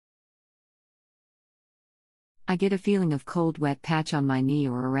I get a feeling of cold wet patch on my knee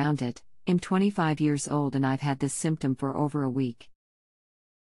or around it. I'm 25 years old and I've had this symptom for over a week.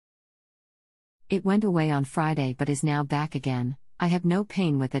 It went away on Friday but is now back again. I have no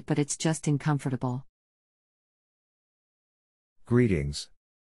pain with it but it's just uncomfortable. Greetings.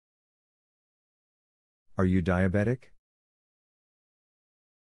 Are you diabetic?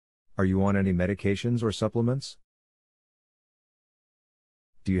 Are you on any medications or supplements?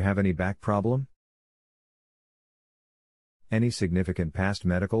 Do you have any back problem? Any significant past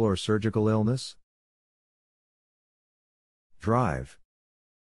medical or surgical illness? Drive.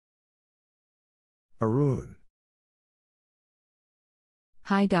 Arun.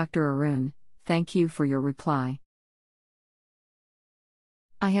 Hi Dr. Arun, thank you for your reply.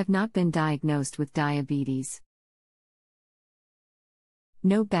 I have not been diagnosed with diabetes.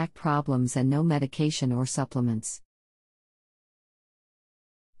 No back problems and no medication or supplements.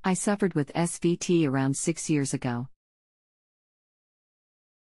 I suffered with SVT around 6 years ago.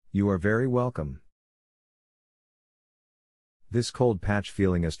 You are very welcome. This cold patch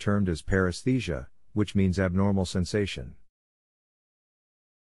feeling is termed as paresthesia, which means abnormal sensation.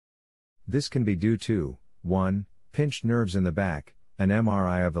 This can be due to 1. Pinched nerves in the back. An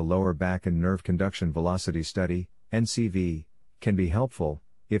MRI of the lower back and nerve conduction velocity study, NCV, can be helpful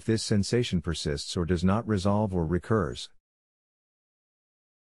if this sensation persists or does not resolve or recurs.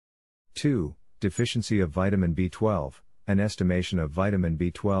 2. Deficiency of vitamin B12. An estimation of vitamin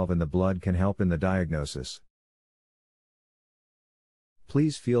B12 in the blood can help in the diagnosis.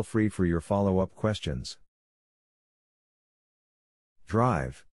 Please feel free for your follow-up questions.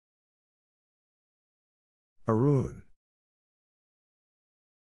 Drive. Arun.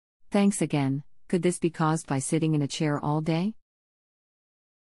 Thanks again. Could this be caused by sitting in a chair all day?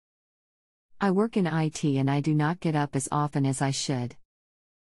 I work in IT and I do not get up as often as I should.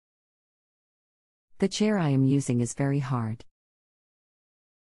 The chair I am using is very hard.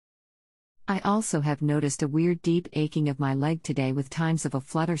 I also have noticed a weird deep aching of my leg today with times of a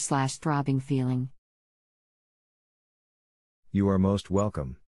flutter/throbbing feeling. You are most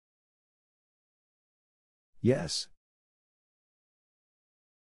welcome. Yes.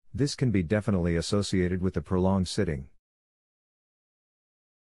 This can be definitely associated with the prolonged sitting.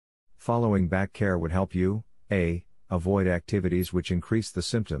 Following back care would help you: A. Avoid activities which increase the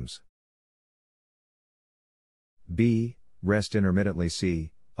symptoms. B. Rest intermittently.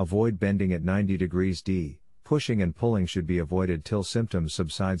 C. Avoid bending at 90 degrees. D. Pushing and pulling should be avoided till symptoms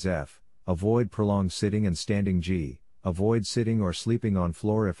subsides. F. Avoid prolonged sitting and standing. G. Avoid sitting or sleeping on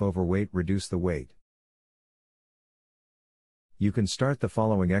floor. If overweight, reduce the weight. You can start the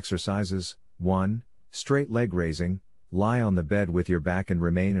following exercises. 1. Straight leg raising. Lie on the bed with your back and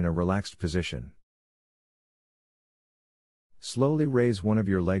remain in a relaxed position. Slowly raise one of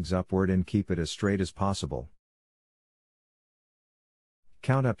your legs upward and keep it as straight as possible.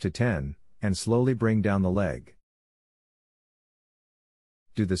 Count up to 10, and slowly bring down the leg.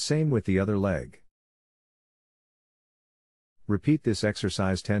 Do the same with the other leg. Repeat this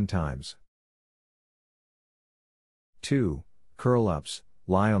exercise 10 times. 2. Curl-ups.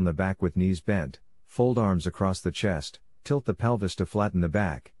 Lie on the back with knees bent, fold arms across the chest, tilt the pelvis to flatten the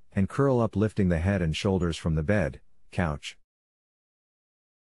back, and curl up, lifting the head and shoulders from the bed, couch.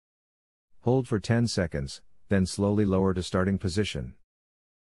 Hold for 10 seconds, then slowly lower to starting position.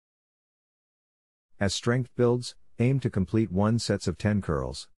 As strength builds, aim to complete 1 set of 10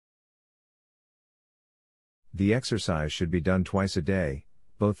 curls. The exercise should be done twice a day,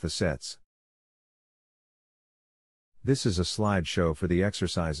 both the sets. This is a slideshow for the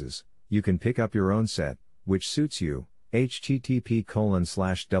exercises. You can pick up your own set, which suits you.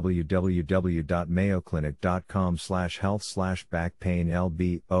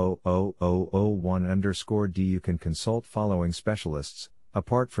 http://www.mayoClinic.com/health/backpain lb0001_D. You can consult following specialists,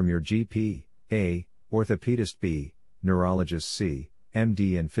 apart from your GP: A. Orthopedist; B. Neurologist; C.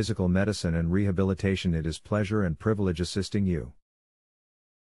 MD in Physical Medicine and Rehabilitation. It is pleasure and privilege assisting you.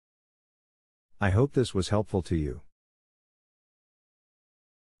 I hope this was helpful to you.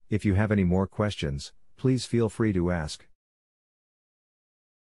 If you have any more questions, please feel free to ask.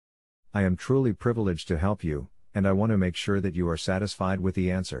 I am truly privileged to help you, and I want to make sure that you are satisfied with the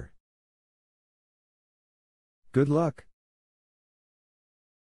answer. Good luck.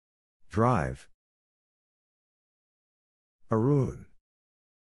 Drive. Arun.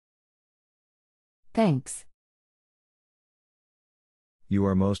 Thanks. You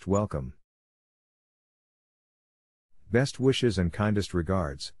are most welcome. Best wishes and kindest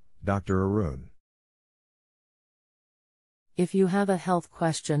regards, Dr. Arun. If you have a health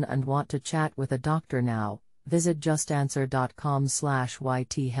question and want to chat with a doctor now, visit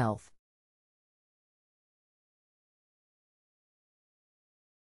JustAnswer.com/YTHealth.